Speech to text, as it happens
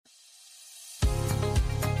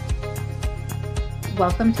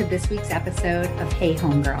welcome to this week's episode of Hey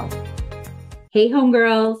Homegirl. Hey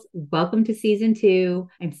Homegirls, welcome to season 2.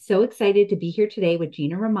 I'm so excited to be here today with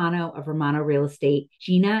Gina Romano of Romano Real Estate.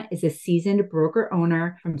 Gina is a seasoned broker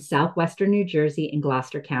owner from southwestern New Jersey in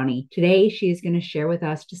Gloucester County. Today, she is going to share with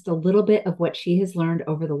us just a little bit of what she has learned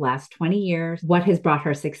over the last 20 years, what has brought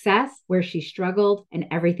her success, where she struggled, and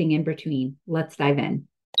everything in between. Let's dive in.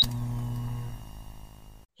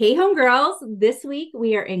 Hey homegirls, this week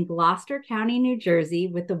we are in Gloucester County, New Jersey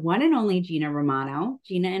with the one and only Gina Romano.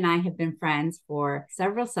 Gina and I have been friends for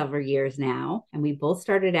several years now, and we both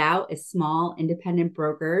started out as small independent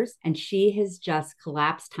brokers, and she has just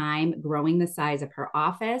collapsed time growing the size of her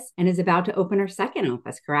office and is about to open her second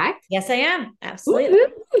office, correct? Yes, I am. Absolutely.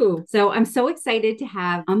 Woo-hoo. So I'm so excited to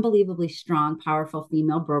have unbelievably strong, powerful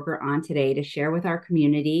female broker on today to share with our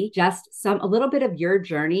community just a little bit of your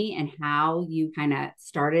journey and how you kind of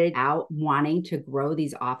started out wanting to grow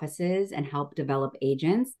these offices and help develop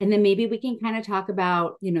agents. And then maybe we can kind of talk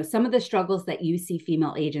about, some of the struggles that you see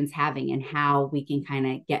female agents having and how we can kind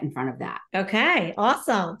of get in front of that. Okay,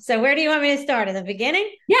 awesome. So where do you want me to start? At the beginning?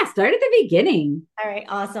 Yeah, start at the beginning. All right,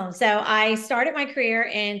 awesome. So I started my career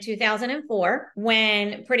in 2004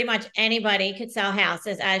 when pretty much anybody could sell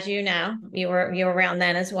houses. As you know, you were around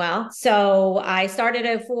then as well. So I started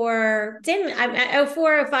 04,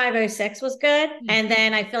 05, 06 was good. And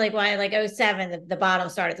then I feel like like 07, the bottom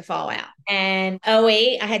started to fall out. And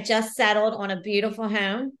 08, I had just settled on a beautiful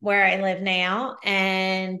home where I live now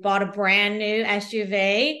and bought a brand new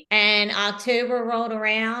SUV. And October rolled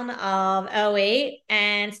around of 08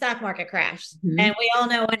 and stock market crashed. Mm-hmm. And we all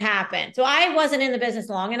know what happened. So I wasn't in the business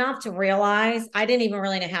long enough to realize I didn't even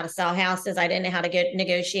really know how to sell houses. I didn't know how to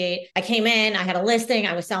negotiate. I came in, I had a listing,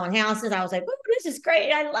 I was selling houses. I was like, oh, this is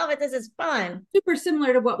great. I love it. This is fun. Super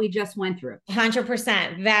similar to what we just went through.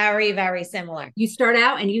 100%. Very, very similar. You start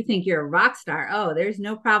out and you think you're a rock star. Oh, there's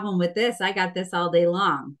no problem with this. I got this all day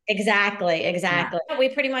long. Exactly. Yeah. We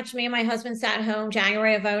pretty much, me and my husband sat home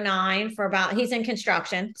January of 09 he's in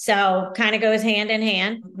construction. So kind of goes hand in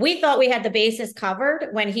hand. We thought we had the bases covered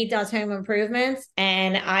when he does home improvements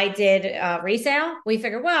and I did resale. We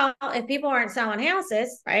figured, well, if people aren't selling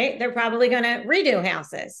houses, right, they're probably going to redo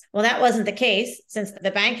houses. Well, that wasn't the case since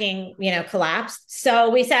the banking, collapsed. So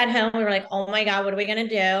we sat home. We were like, oh my God, what are we going to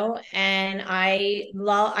do? And I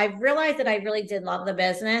realized that I really did love the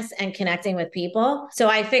business and connecting with people. So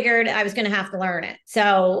I figured I was going to have to learn it.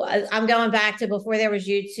 So I'm going back to before there was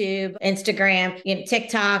YouTube, Instagram,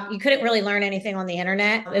 TikTok. You couldn't really learn anything on the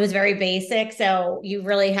internet. It was very basic. So you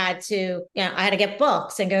really had to, I had to get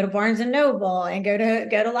books and go to Barnes and Noble and go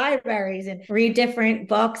to libraries and read different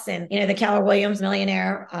books. And, the Keller Williams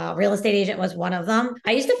Millionaire Real Estate Agent was one of them.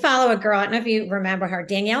 I used to follow a girl. I don't know if you remember her,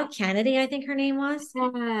 Danielle Kennedy, I think her name was.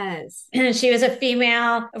 Yes. She was a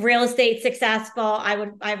female real estate successful.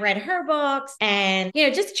 I read her books and,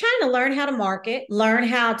 just trying to learn how to market, learn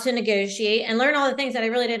how to negotiate and learn all the things that I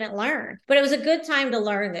really didn't learn, but it was a good time to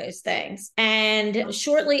learn those things. And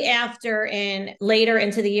shortly after later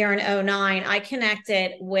into the year in 09, I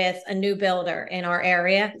connected with a new builder in our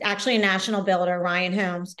area, actually a national builder, Ryan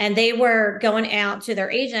Homes. And they were going out to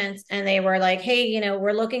their agents and they were like, hey,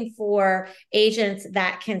 we're looking for agents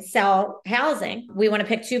that can sell housing. We want to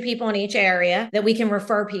pick 2 people in each area that we can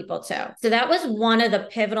refer people to. So that was one of the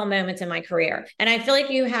pivotal moments in my career. And I feel like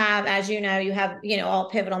you have, as you have, all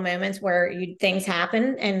pivotal moments where things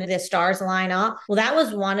happen and the stars line up. Well, that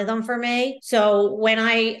was one of them for me. So when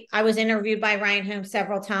I was interviewed by Ryan Holmes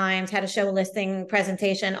several times, had a show listing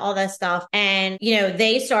presentation, all that stuff. And,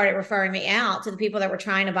 they started referring me out to the people that were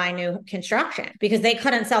trying to buy new construction because they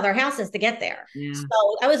couldn't sell their houses to get there. Yeah. So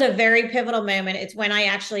that was a very pivotal moment. It's when I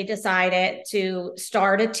actually decided to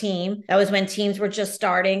start a team. That was when teams were just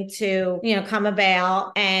starting to, come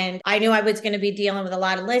about. And I knew I was going to be dealing with a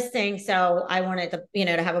lot of listings. So I wanted to,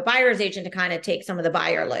 to have a buyer's agent to kind of take some of the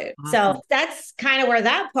buyer load. Awesome. So that's kind of where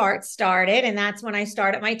that part started. And that's when I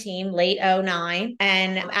started my team late 09.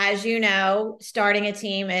 And as you know, starting a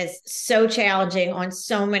team is so challenging on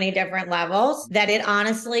so many different levels that it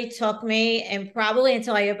honestly took me and probably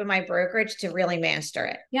until I opened my brokerage to really master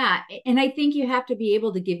it. Yeah. And I think you have to be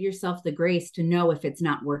able to give yourself the grace to know if it's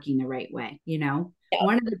not working the right way,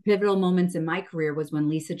 One of the pivotal moments in my career was when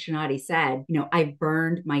Lisa Chinati said, I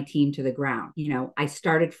burned my team to the ground. I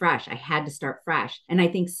started fresh. I had to start fresh. And I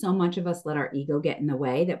think so much of us let our ego get in the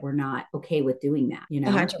way that we're not okay with doing that,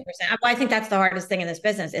 100%. Well, I think that's the hardest thing in this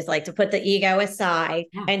business is like to put the ego aside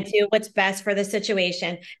and do what's best for the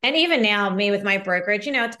situation. And even now, me with my brokerage,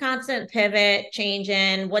 it's constant pivot,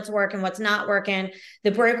 changing what's working, what's not working.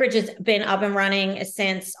 The brokerage has been up and running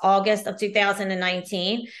since August of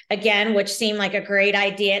 2019, again, which seemed like a great great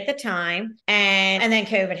idea at the time. And then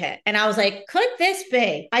COVID hit. And I was like, could this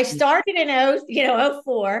be? I started in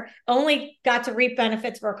 04, only got to reap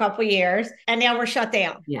benefits for a couple of years, and now we're shut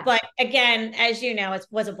down. Yeah. But again, as you know, it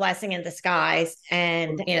was a blessing in disguise.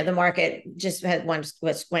 And the market just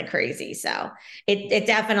went crazy. So it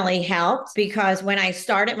definitely helped, because when I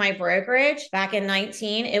started my brokerage back in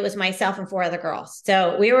 19, it was myself and 4 other girls.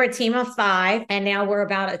 So we were a team of 5, and now we're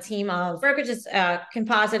about a team of brokerages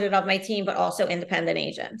composited of my team, but also independent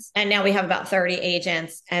agents. And now we have about 30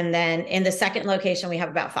 agents. And then in the second location, we have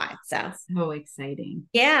about 5. So exciting.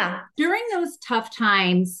 Yeah. During those tough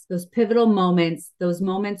times, those pivotal moments, those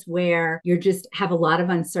moments where you just have a lot of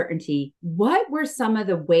uncertainty, what were some of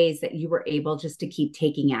the ways that you were able just to keep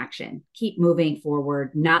taking action, keep moving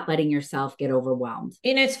forward, not letting yourself get overwhelmed?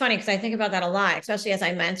 It's funny because I think about that a lot, especially as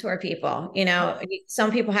I mentor people.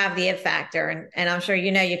 Some people have the it factor, and I'm sure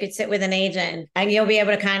you could sit with an agent and you'll be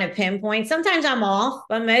able to kind of pinpoint. Sometimes I'm off,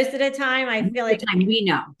 but most of the time I feel like we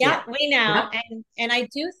know. Yeah, we know. Yep. And I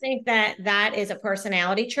do think that is a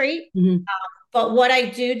personality trait. Mm-hmm. But what I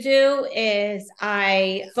do is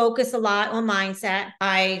I focus a lot on mindset.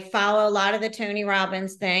 I follow a lot of the Tony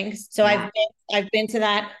Robbins things. So I've been to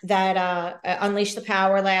that Unleash the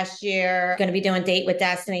Power last year, going to be doing Date with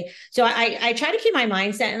Destiny. So I try to keep my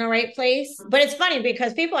mindset in the right place. But it's funny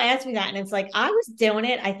because people ask me that, and it's like, I was doing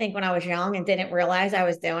it, I think, when I was young and didn't realize I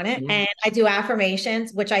was doing it. And I do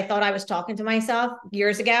affirmations, which I thought I was talking to myself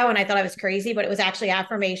years ago, and I thought I was crazy, but it was actually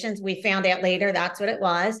affirmations. We found out later that's what it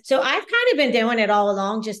was. So I've kind of been doing it all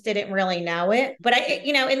along, just didn't really know it. But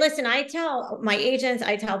and listen, I tell my agents,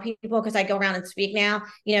 I tell people, because I go around and speak now,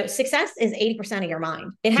 success is 80% of your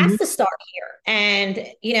mind. It has to start here. And,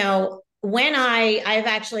 when I've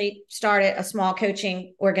actually started a small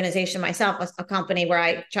coaching organization myself, a company where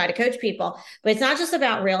I try to coach people, but it's not just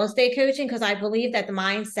about real estate coaching, because I believe that the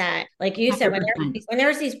mindset, like you said, when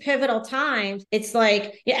there's these pivotal times, it's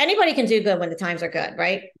like, anybody can do good when the times are good,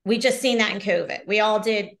 right? We just seen that in COVID.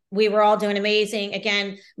 We were all doing amazing.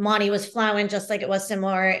 Again, money was flowing just like it was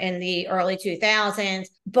similar in the early 2000s.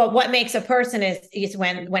 But what makes a person is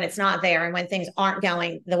when it's not there and when things aren't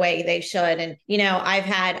going the way they should. And, I've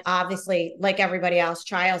had, obviously, like everybody else,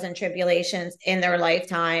 trials and tribulations in their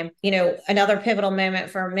lifetime. Another pivotal moment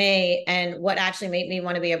for me, and what actually made me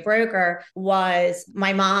want to be a broker, was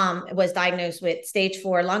my mom was diagnosed with stage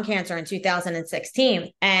 4 lung cancer in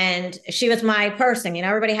 2016. And she was my person.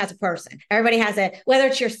 Everybody has a person. Everybody has whether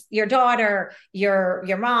it's your daughter,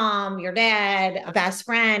 your mom, your dad, a best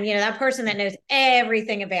friend, that person that knows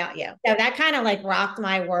everything about you. So that kind of like rocked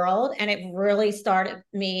my world. And it really started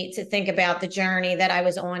me to think about the journey that I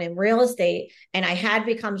was on in real estate. And I had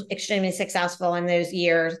become extremely successful in those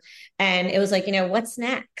years. And it was like, what's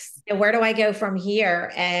next? Where do I go from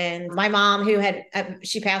here? And my mom, who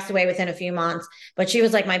she passed away within a few months, but she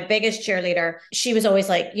was like my biggest cheerleader. She was always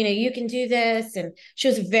like, you can do this. And she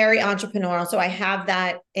was very entrepreneurial. So I have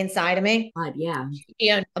that inside of me.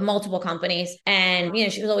 Yeah. Multiple companies. And,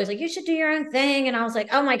 she was always like, you should do your own thing. And I was like,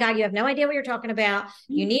 oh my God, you have no idea what you're talking about.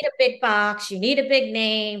 You need a big box. You need a big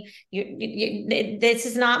name. This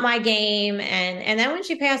is not my game. And then when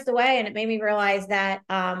she passed away, and it made me realize that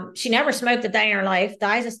she never smoked a day in her life,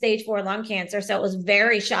 dies of stage 4 lung cancer. So it was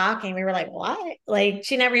very shocking. We were like, what? Like,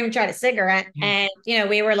 she never even tried a cigarette. And,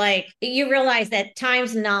 we were like, you realize that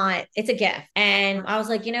time's it's a gift. And I was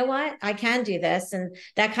like, you know what? I can do this. And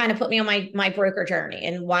that kind of put me on my broker journey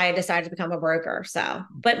and why I decided to become a broker. So,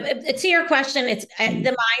 but to your question, it's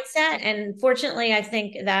the mindset. And fortunately, I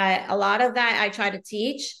think that a lot of that I try to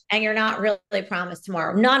teach, and you're not really promised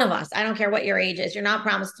tomorrow. None of us, I don't care what your age is, you're not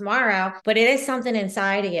promised tomorrow, but it is something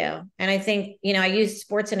inside of you. And I think, I use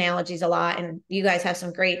sports analogies a lot, and you guys have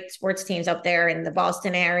some great sports teams up there in the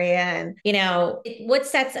Boston area. And, what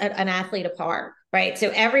sets an athlete apart? Right.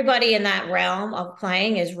 So everybody in that realm of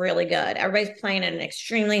playing is really good. Everybody's playing at an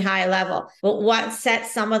extremely high level. But what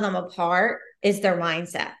sets some of them apart is their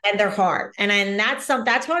mindset and their heart. And that's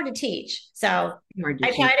hard to teach. So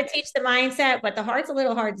I try to teach the mindset, but the heart's a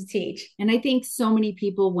little hard to teach. And I think so many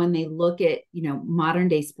people, when they look at, modern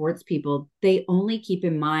day sports people, they only keep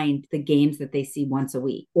in mind the games that they see once a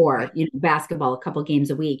week, or, basketball, a couple games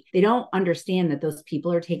a week. They don't understand that those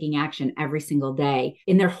people are taking action every single day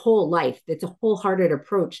in their whole life. It's a wholehearted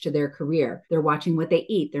approach to their career. They're watching what they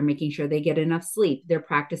eat. They're making sure they get enough sleep. They're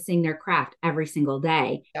practicing their craft every single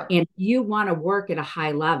day. Yep. And you want to to work at a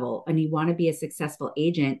high level and you want to be a successful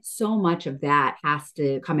agent, so much of that has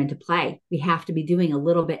to come into play. We have to be doing a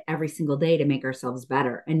little bit every single day to make ourselves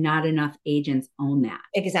better. And not enough agents own that.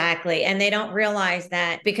 Exactly. And they don't realize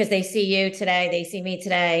that because they see you today, they see me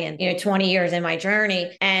today, and 20 years in my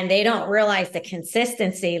journey, and they don't realize the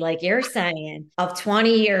consistency, like you're saying, of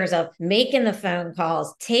 20 years of making the phone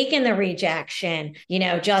calls, taking the rejection,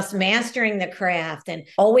 just mastering the craft and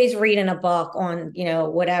always reading a book on,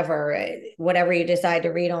 whatever you decide to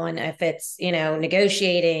read on, if it's,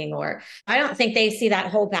 negotiating, or I don't think they see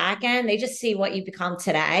that whole back end. They just see what you become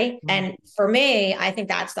today. Mm-hmm. And for me, I think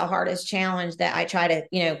that's the hardest challenge that I try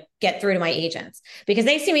to, get through to my agents, because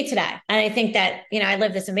they see me today. And I think that, I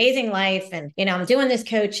live this amazing life, and, I'm doing this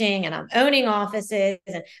coaching and I'm owning offices,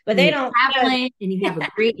 but they don't traveling, and you have a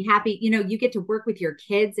great, happy, you get to work with your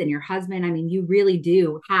kids and your husband. I mean, you really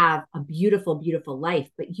do have a beautiful, beautiful life,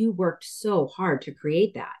 but you worked so hard to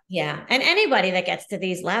create that. Yeah. And anybody that gets to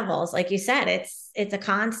these levels, like you said, it's a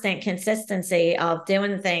constant consistency of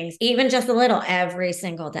doing things, even just a little, every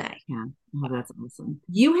single day. Yeah. Oh, that's awesome.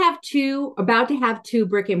 You have about to have two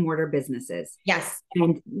brick and mortar businesses. Yes.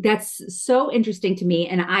 And that's so interesting to me.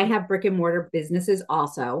 And I have brick and mortar businesses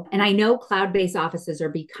also. And I know cloud-based offices are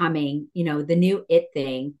becoming, the new it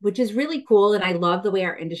thing, which is really cool. And I love the way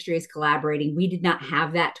our industry is collaborating. We did not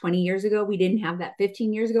have that 20 years ago. We didn't have that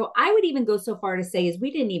 15 years ago. I would even go so far to say is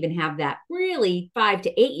we didn't even have that really 5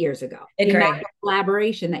 to 8 years ago. The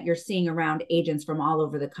collaboration that you're seeing around agents from all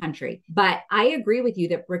over the country. But I agree with you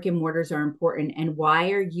that brick and mortars are important. And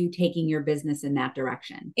why are you taking your business in that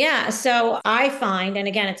direction? Yeah. So I find, and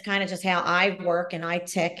again, it's kind of just how I work and I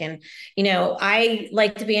tick. And, I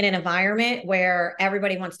like to be in an environment where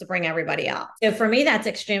everybody wants to bring everybody up. So for me, that's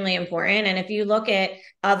extremely important. And if you look at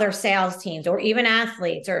other sales teams or even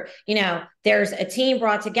athletes, or, there's a team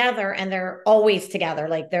brought together and they're always together,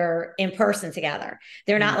 like they're in person together.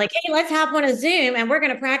 They're not like, hey, let's hop on a Zoom and we're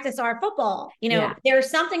going to practice our football. There's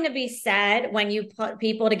something to be said when you put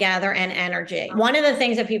people together and energy. One of the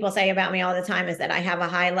things that people say about me all the time is that I have a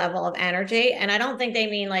high level of energy. And I don't think they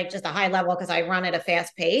mean like just a high level because I run at a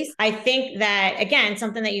fast pace. I think that, again,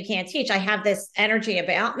 something that you can't teach. I have this energy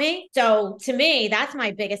about me. So to me, that's my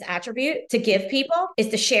biggest attribute to give people, is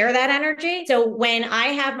to share that energy. So when I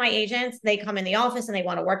have my agents, they come in the office and they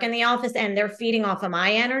want to work in the office and they're feeding off of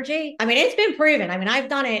my energy. I mean, it's been proven. I mean, I've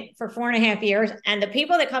done it for 4.5 years, and the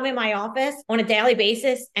people that come in my office on a daily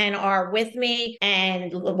basis and are with me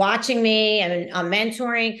and watching me and I'm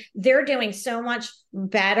mentoring, they're doing so much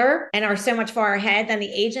better and are so much far ahead than the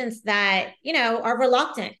agents that, are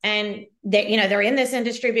reluctant, and that, they're in this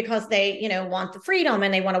industry because they, want the freedom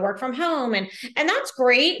and they want to work from home, and that's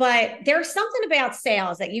great. But there's something about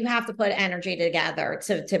sales that you have to put energy together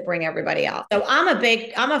to bring everybody up. So I'm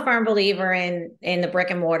a firm believer in the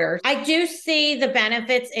brick and mortar. I do see the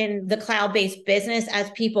benefits in the cloud-based business as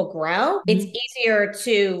people grow. Mm-hmm. It's easier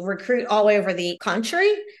to recruit all over the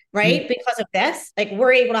country, right? Mm-hmm. Because of this, like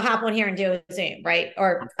we're able to hop on here and do a Zoom, right?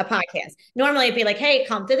 Or a podcast. Normally it'd be like, hey,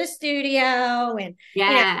 come to the studio. And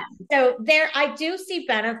so I do see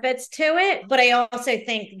benefits to it, but I also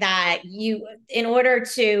think that in order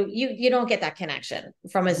to, you don't get that connection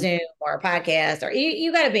from a Zoom or a podcast, or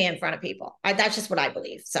you got to be in front of people. That's just what I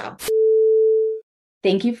believe. So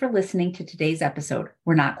thank you for listening to today's episode.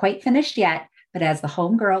 We're not quite finished yet, but as the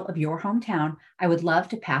homegirl of your hometown, I would love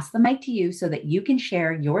to pass the mic to you so that you can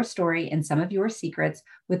share your story and some of your secrets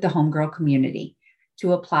with the homegirl community.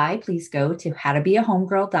 To apply, please go to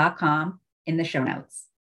howtobeahomegirl.com in the show notes.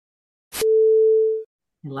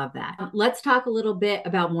 I love that. Let's talk a little bit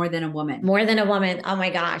about More Than a Woman. More Than a Woman. Oh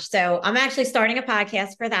my gosh. So I'm actually starting a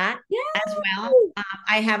podcast for that as well.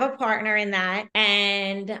 I have a partner in that,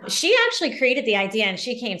 and she actually created the idea and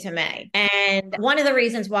she came to me. And one of the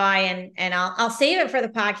reasons why, and I'll save it for the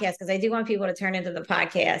podcast because I do want people to tune into the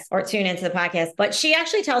podcast, but she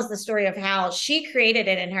actually tells the story of how she created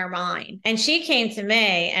it in her mind. And she came to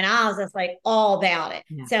me and I was just like all about it.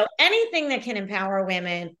 Yeah. So anything that can empower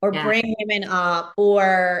women or bring women up,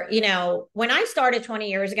 or when I started 20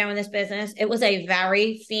 years ago in this business, it was a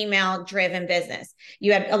very female driven business.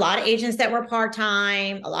 You had a lot of agents that were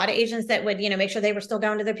part-time, a lot of agents that would, make sure they were still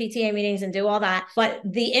going to their PTA meetings and do all that. But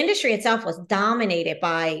the industry itself was dominated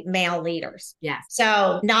by male leaders. Yes.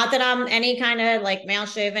 So not that I'm any kind of like male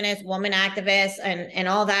chauvinist, woman activist and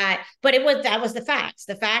all that, but that was the facts.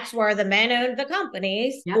 The facts were the men owned the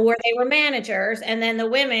companies, or they were managers. And then the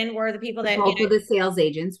women were the people that, both of the sales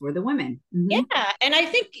agents were the women. Mm-hmm. Yeah. And I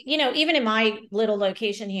think, even in my little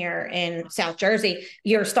location here in South Jersey,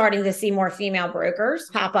 you're starting to see more female brokers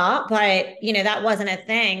pop up, but that wasn't a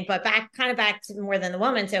thing. But back to more than the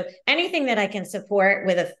woman. So anything that I can support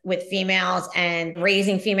with females and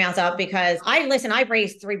raising females up, because I've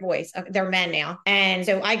raised 3 boys. They're men now. And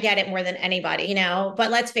so I get it more than anybody,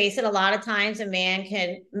 but let's face it, a lot of times a man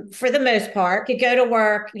can, for the most part, could go to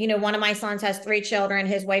work. One of my sons has 3 children.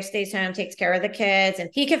 His wife stays home, takes care of the kids, and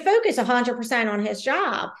he can focus 100% on his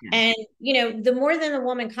job. Yeah. And, the more than the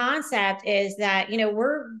woman concept is that,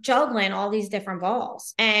 we're juggling all these different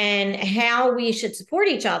balls, and how we should support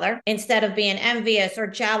each other instead of being envious or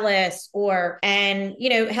jealous and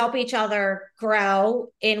help each other grow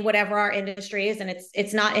in whatever our industry is. And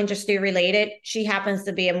it's not industry related. She happens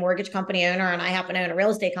to be a mortgage company owner and I happen to own a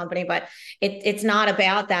real estate company, but it's not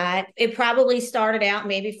about that. It probably started out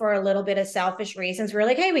maybe for a little bit of selfish reasons. We're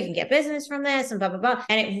like, hey, we can get business from this and blah, blah, blah.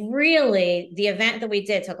 And the event that we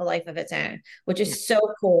did took a life of its own, which is so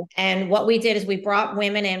cool. And what we did is we brought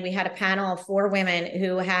women in. We had a panel of 4 women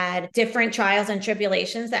who had different trials and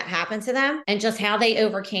tribulations that happened to them and just how they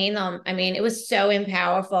overcame them. I mean, it was so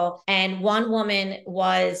powerful. And one woman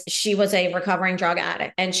she was a recovering drug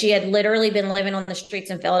addict, and she had literally been living on the streets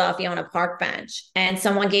in Philadelphia on a park bench, and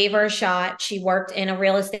someone gave her a shot. She worked in a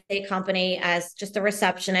real estate company as just a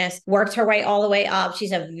receptionist, worked her way all the way up.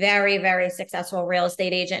 She's a very, very successful real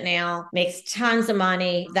estate agent now, makes tons of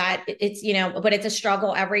money. But it's a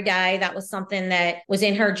struggle every day. That was something that was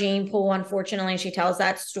in her gene pool, unfortunately. She tells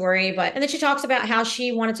that story, and then she talks about how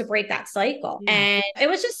she wanted to break that cycle. Yeah. And it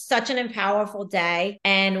was just such an powerful day.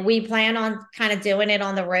 And we plan on kind of doing it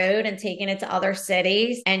on the road and taking it to other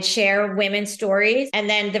cities and share women's stories. And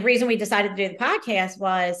then the reason we decided to do the podcast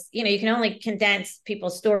was, you can only condense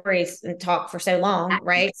people's stories and talk for so long,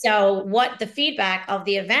 right? So what the feedback of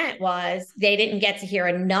the event was, they didn't get to hear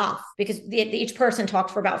enough, because each person talked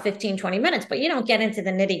for about 15, 20 minutes, but you don't get into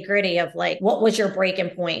the nitty gritty of like, what was your breaking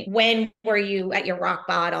point? When were you at your rock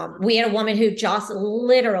bottom? We had a woman who just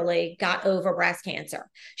literally got over breast cancer.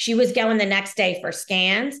 She was going the next day for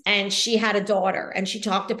scans, and she had a daughter, and she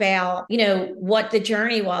talked about, what the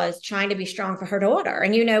journey was trying to be strong for her daughter.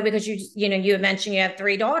 And, because you had mentioned you have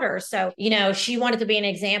 3 daughters. So, she wanted to be an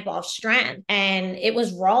example of strength, and it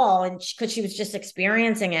was raw, and because she was just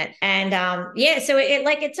experiencing it. And, so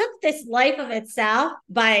it took this life of itself,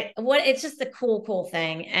 but it's just a cool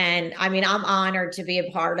thing. And I mean, I'm honored to be a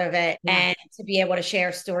part of it, and to be able to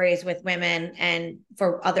share stories with women and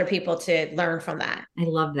for other people to learn from that. I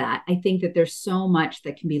love that. I think that there's so much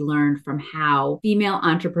that can be learned from how female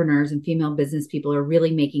entrepreneurs and female business people are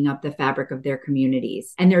really making up the fabric of their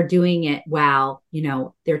communities. And they're doing it while,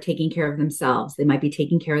 they're taking care of themselves. They might be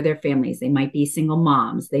taking care of their families. They might be single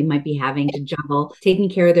moms. They might be having to juggle taking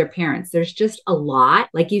care of their parents. There's just a lot.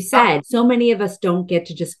 Like you said, so many of us don't get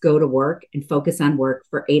to just go to work and focus on work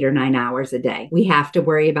for 8 or 9 hours a day. We have to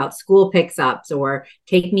worry about school pickups, or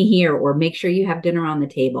take me here, or make sure you have dinner on the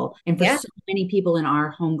table. And for so many people in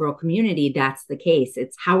our homegirl community, that's the case.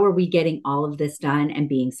 It's how are we getting all of this done and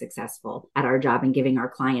being successful at our job and giving our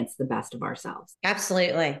clients the best of ourselves.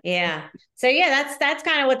 Absolutely. Yeah. So that's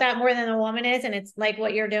kind of what that More Than a Woman is. And it's like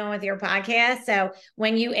what you're doing with your podcast. So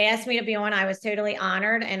when you asked me to be on, I was totally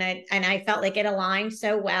honored. And I felt like it aligned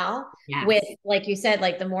so well with, like you said,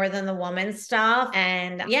 like the More Than the Woman stuff.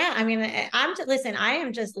 And I mean, I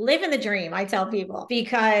am just living the dream. I tell people,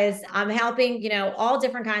 because I'm helping, all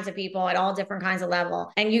different kinds of people at all different kinds of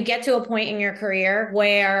level. And you get to a point in your career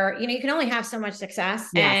where, you can only have so much success.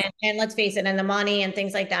 Yes. And let's face it, and the money and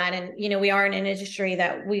things like that. And, we are in an industry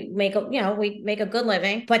that we make a good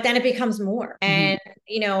living, but then it becomes more. And,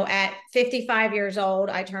 at 55 years old,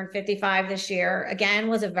 I turned 55 this year, again,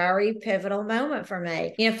 was a very pivotal moment for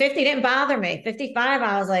me. 50 didn't bother me. 55,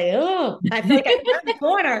 I was like, oh, I feel like I turned the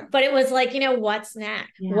corner. But it was like, what's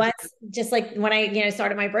next? Yeah. What's just like when I,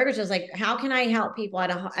 started my brokerage, I was like, how can I help people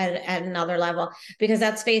at another level? Because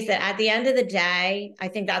let's face it, at the end of the day, I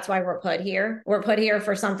think that's why we're put here. We're put here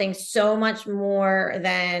for something so much more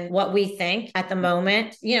than what we think at the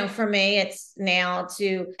moment. For me, it's now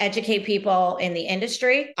to educate people in the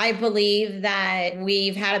industry. I believe that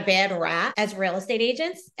we've had a bad rap as real estate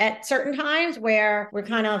agents at certain times where we're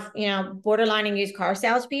kind of, borderline and used car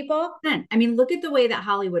salespeople. I mean, look at the way that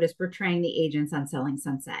Hollywood is portraying the agents on Selling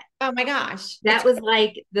Sunset. Oh my gosh. That was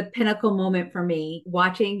like the pinnacle moment for me,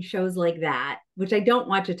 watching shows like that. which I don't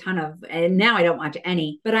watch a ton of, and now I don't watch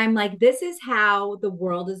any, but I'm like, this is how the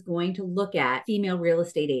world is going to look at female real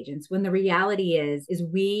estate agents, when the reality is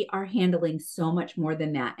we are handling so much more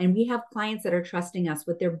than that. And we have clients that are trusting us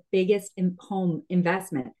with their biggest home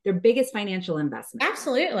investment, their biggest financial investment.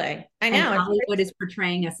 Absolutely. I And know. Hollywood is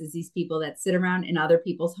portraying us as these people that sit around in other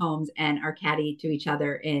people's homes and are catty to each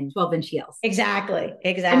other in 12-inch heels. Exactly.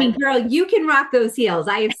 I mean, girl, you can rock those heels.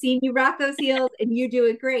 I have seen you rock those heels and you do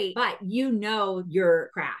it great, but you know your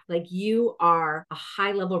craft. Like, you are a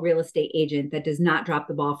high level real estate agent that does not drop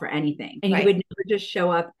the ball for anything. And you would never just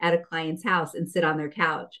show up at a client's house and sit on their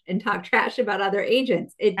couch and talk trash about other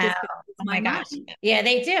agents. It just Oh my gosh. Yeah,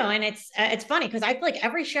 they do. And it's funny because I feel like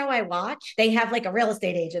every show I watch, they have like a real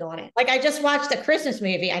estate agent on it. Like, I just watched a Christmas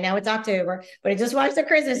movie. I know it's October, but I just watched a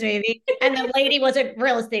Christmas movie and the lady was a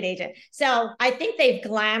real estate agent. So I think they've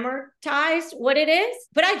glamorized what it is,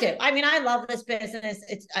 but I do. I mean, I love this business.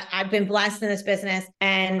 I've been blessed in this business.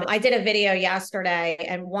 And I did a video yesterday,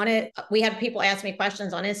 and we had people ask me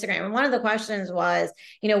questions on Instagram. And one of the questions was,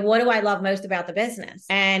 what do I love most about the business?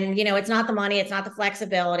 And, it's not the money, it's not the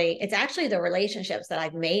flexibility. It's actually the relationships that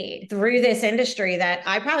I've made through this industry that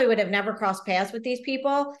I probably would have never crossed paths with these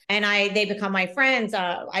people. And they become my friends.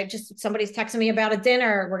 Somebody's texting me about a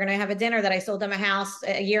dinner. We're going to have a dinner that I sold them a house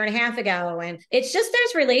a year and a half ago. And it's just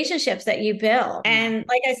those relationships that you build. And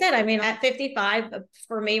like I said, I mean, at 55,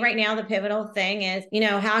 for me right now, the pivotal thing is,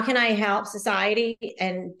 how can I help society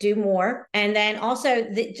and do more? And then also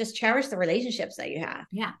just cherish the relationships that you have.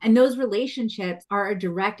 Yeah. And those relationships are a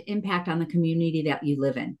direct impact on the community that you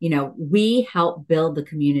live in. We help build the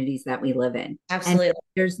communities that we live in. Absolutely. And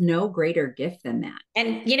there's no greater gift than that.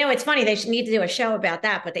 And, it's funny, they should need to do a show about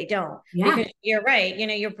that, but they don't. Yeah. Because you're right.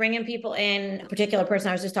 You're bringing people in. A particular person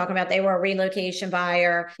I was just talking about, they were a relocation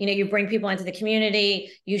buyer. You bring people into the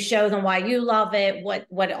community, you show them why you love it,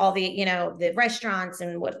 what all the, the restaurants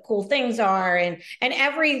and what cool things are. And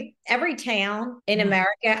every town in America,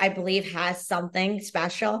 I believe, has something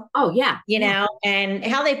special. Oh, yeah. And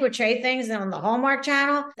how they portray things on the Hallmark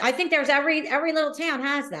Channel. I think there's every little town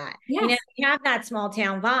has that. Yes. You have that small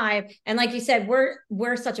town vibe. And like you said,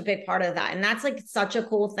 we're such a big part of that. And that's like such a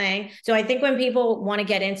cool thing. So I think when people want to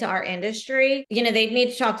get into our industry, they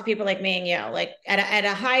need to talk to people like me and you, like at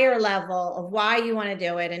a higher level of why you want to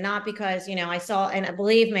do it. And not because, I saw, and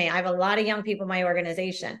believe me, I have a lot of young people in my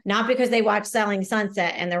organization, not because they watch Selling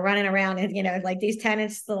Sunset and they're running around in, like these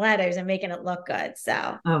 10-inch stilettos and making it look good.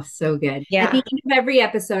 So good. Yeah. At the end of every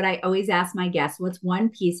episode, I always ask my guests, what's one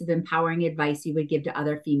piece of empowering advice you would give to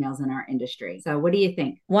other females in our industry? So what do you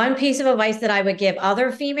think? One piece of advice that I would give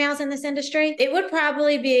other females in this industry, it would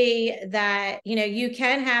probably be that, you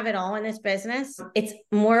can have it all in this business. It's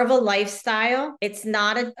more of a lifestyle. It's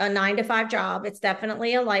not a 9-to-5 job. It's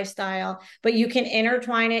definitely a lifestyle, but you can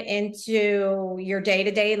intertwine it into your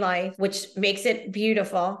day-to-day life, which makes it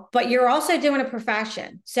beautiful, but you're also doing a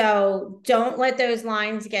profession. So don't let those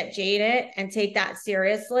lines get jaded and take that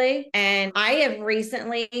seriously. And I have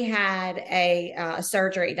recently had a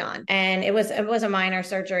surgery done, and it was a minor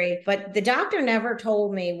surgery, but the doctor never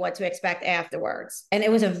told me what to expect afterwards. And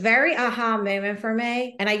it was a very aha moment for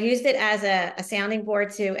me. And I used it as a sounding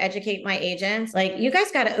board to educate my agents. Like, you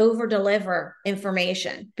guys got to over deliver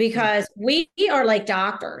information, because we are like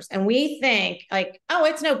doctors and we think like, oh,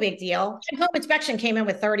 it's no big deal. Home inspection came in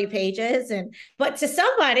with 30 pages, but to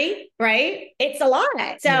somebody, right, it's a lot.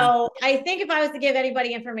 So I think if I was to give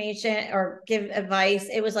anybody information or give advice,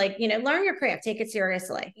 it was like, learn your craft, take it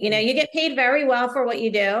seriously. You get paid very well for what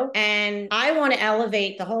you do. And I want to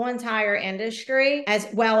elevate the whole entire industry, as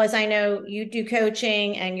well as I know you do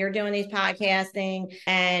coaching and you're doing these podcasting.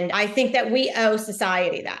 And I think that we owe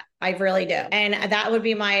society that. I really do. And that would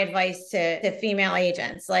be my advice to female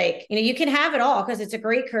agents. Like, you can have it all because it's a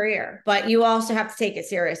great career, but you also have to take it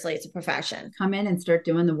seriously. It's a profession. Come in and start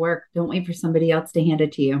doing the work. Don't wait for somebody else to hand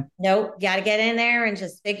it to you. Nope. Got to get in there and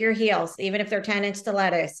just dig your heels, even if they're 10-inch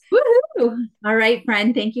stilettos. Woohoo! All right,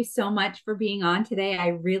 friend. Thank you so much for being on today. I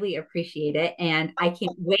really appreciate it. And I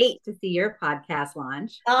can't wait to see your podcast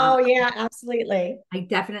launch. Oh, yeah, absolutely. I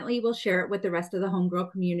definitely will share it with the rest of the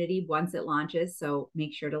Homegirl community once it launches. So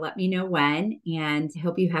make sure to let me know when, and I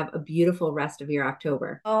hope you have a beautiful rest of your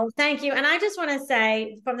October. Oh, thank you. And I just want to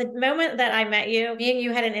say, from the moment that I met you, me and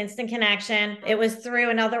you had an instant connection. It was through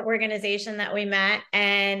another organization that we met,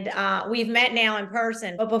 and we've met now in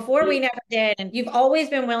person. But before we never did. And you've always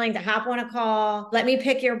been willing to hop on a call. Let me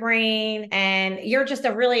pick your brain. And you're just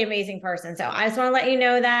a really amazing person. So I just want to let you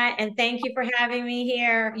know that. And thank you for having me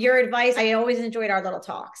here. Your advice, I always enjoyed our little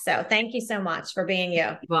talks. So thank you so much for being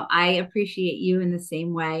you. Well, I appreciate you in the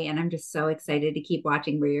same way. And I'm just so excited to keep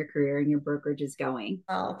watching where your career and your brokerage is going.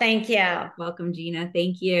 Oh, thank you. Welcome, Gina.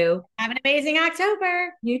 Thank you. Have an amazing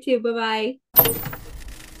October. You too. Bye bye.